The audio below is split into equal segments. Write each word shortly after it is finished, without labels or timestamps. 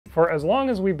For as long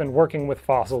as we've been working with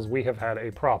fossils, we have had a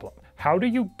problem. How do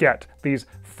you get these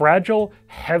fragile,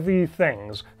 heavy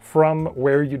things from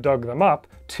where you dug them up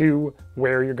to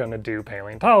where you're going to do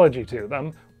paleontology to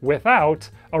them without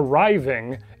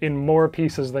arriving in more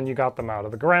pieces than you got them out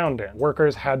of the ground in?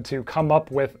 Workers had to come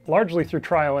up with, largely through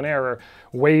trial and error,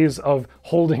 ways of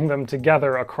holding them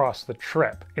together across the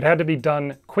trip. It had to be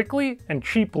done quickly and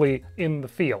cheaply in the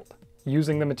field,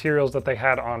 using the materials that they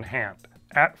had on hand.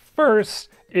 At first,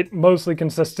 it mostly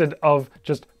consisted of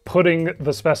just putting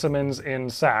the specimens in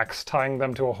sacks, tying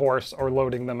them to a horse or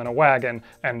loading them in a wagon,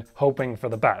 and hoping for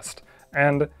the best.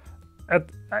 And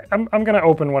I'm gonna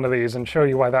open one of these and show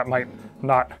you why that might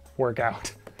not work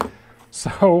out.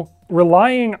 So,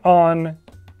 relying on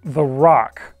the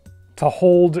rock to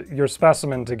hold your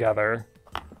specimen together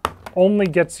only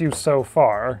gets you so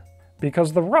far,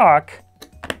 because the rock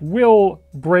will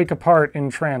break apart in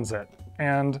transit.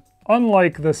 And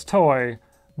unlike this toy,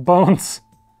 bones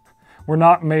were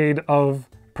not made of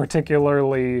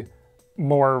particularly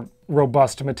more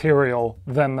robust material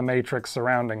than the matrix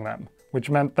surrounding them, which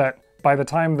meant that by the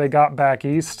time they got back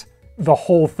east, the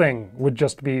whole thing would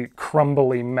just be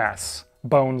crumbly mess,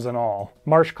 bones and all.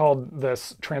 Marsh called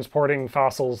this transporting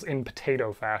fossils in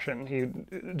potato fashion. He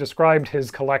described his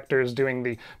collectors doing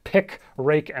the pick,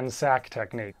 rake, and sack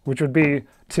technique, which would be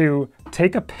to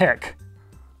take a pick,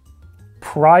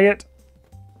 pry it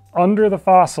under the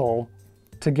fossil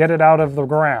to get it out of the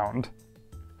ground,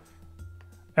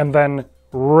 and then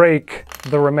rake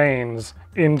the remains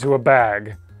into a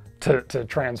bag to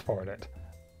transport it.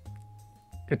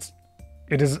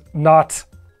 It is not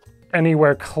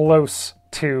anywhere close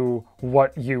to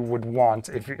what you would want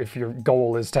if your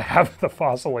goal is to have the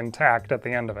fossil intact at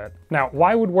the end of it. Now,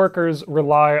 why would workers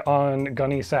rely on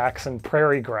gunny sacks and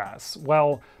prairie grass?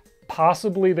 Well,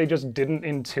 possibly they just didn't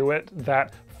intuit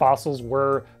that fossils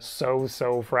were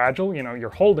so fragile. You know, you're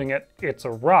holding it, it's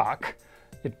a rock.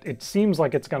 It seems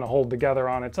like it's gonna hold together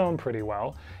on its own pretty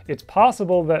well. It's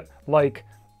possible that, like,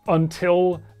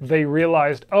 until they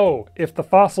realized, oh, if the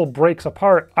fossil breaks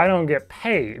apart, I don't get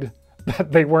paid,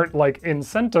 that they weren't, like,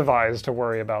 incentivized to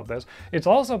worry about this. It's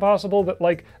also possible that,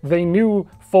 like, they knew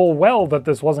full well that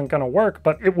this wasn't gonna work,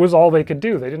 but it was all they could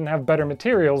do. They didn't have better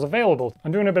materials available.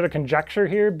 I'm doing a bit of conjecture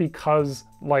here because,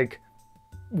 like,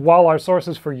 while our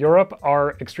sources for Europe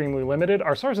are extremely limited,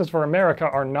 our sources for America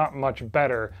are not much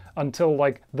better until,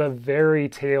 like, the very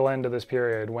tail end of this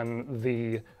period when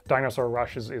the dinosaur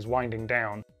rush is winding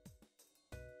down.